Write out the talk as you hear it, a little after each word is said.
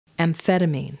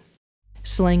amphetamine.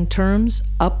 Slang terms: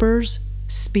 uppers,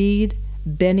 speed,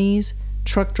 bennies,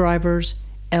 truck drivers,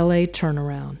 LA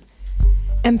turnaround.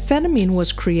 Amphetamine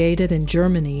was created in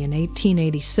Germany in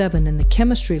 1887 in the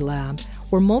chemistry lab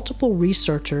where multiple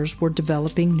researchers were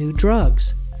developing new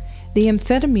drugs. The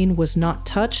amphetamine was not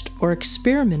touched or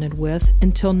experimented with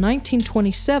until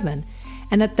 1927,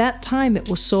 and at that time it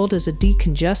was sold as a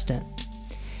decongestant.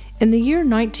 In the year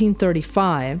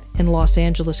 1935, in Los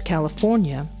Angeles,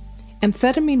 California,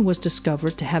 amphetamine was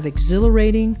discovered to have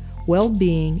exhilarating,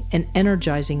 well-being, and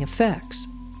energizing effects.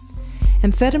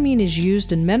 Amphetamine is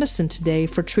used in medicine today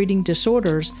for treating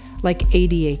disorders like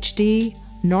ADHD,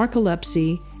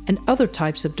 narcolepsy, and other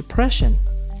types of depression.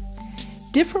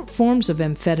 Different forms of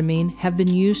amphetamine have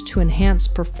been used to enhance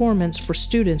performance for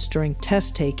students during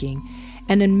test taking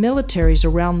and in militaries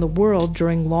around the world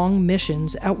during long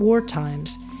missions at war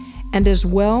times, and as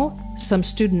well some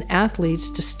student athletes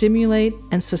to stimulate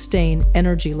and sustain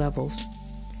energy levels.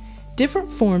 Different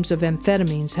forms of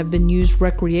amphetamines have been used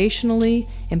recreationally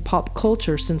in pop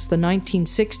culture since the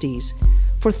 1960s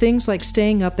for things like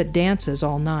staying up at dances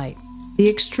all night. The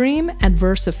extreme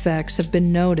adverse effects have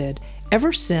been noted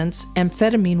ever since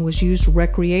amphetamine was used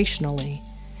recreationally,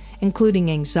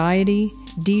 including anxiety,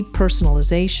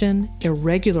 depersonalization,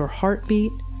 irregular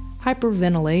heartbeat,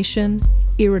 hyperventilation,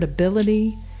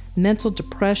 irritability, mental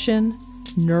depression,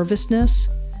 nervousness,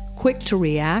 quick to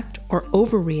react or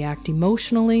overreact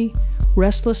emotionally,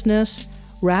 restlessness,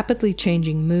 rapidly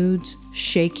changing moods,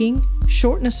 shaking,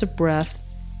 shortness of breath,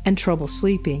 and trouble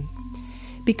sleeping.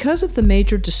 Because of the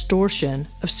major distortion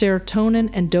of serotonin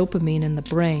and dopamine in the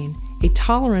brain, a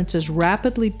tolerance is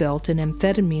rapidly built in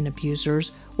amphetamine abusers,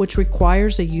 which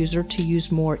requires a user to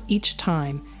use more each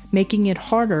time, making it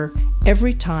harder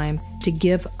every time to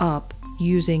give up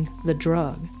using the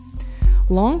drug.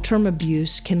 Long-term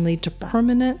abuse can lead to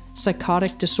permanent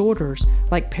psychotic disorders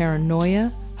like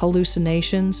paranoia,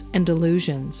 hallucinations, and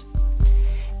delusions.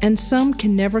 And some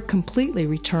can never completely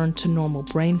return to normal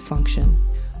brain function.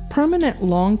 Permanent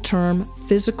long-term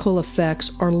physical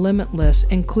effects are limitless,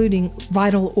 including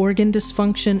vital organ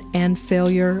dysfunction and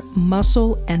failure,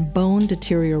 muscle and bone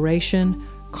deterioration,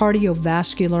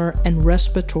 cardiovascular and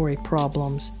respiratory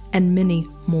problems, and many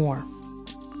more.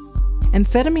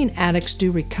 Amphetamine addicts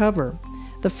do recover.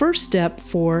 The first step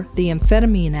for the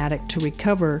amphetamine addict to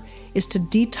recover is to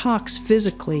detox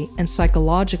physically and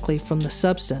psychologically from the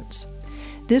substance.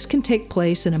 This can take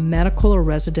place in a medical or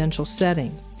residential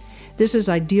setting. This is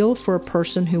ideal for a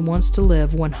person who wants to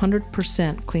live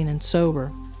 100% clean and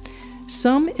sober.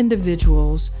 Some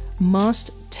individuals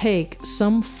must take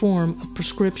some form of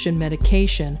prescription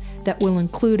medication that will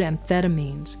include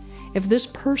amphetamines. If this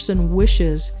person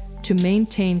wishes to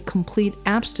maintain complete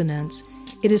abstinence,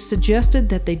 it is suggested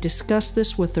that they discuss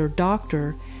this with their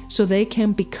doctor so they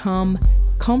can become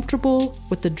comfortable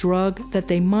with the drug that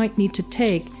they might need to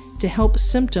take to help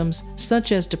symptoms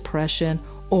such as depression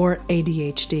or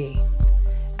ADHD.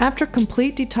 After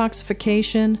complete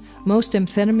detoxification, most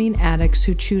amphetamine addicts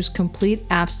who choose complete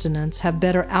abstinence have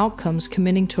better outcomes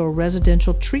committing to a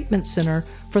residential treatment center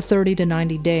for 30 to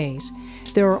 90 days.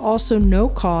 There are also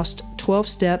no-cost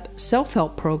 12-step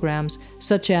self-help programs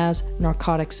such as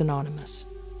Narcotics Anonymous.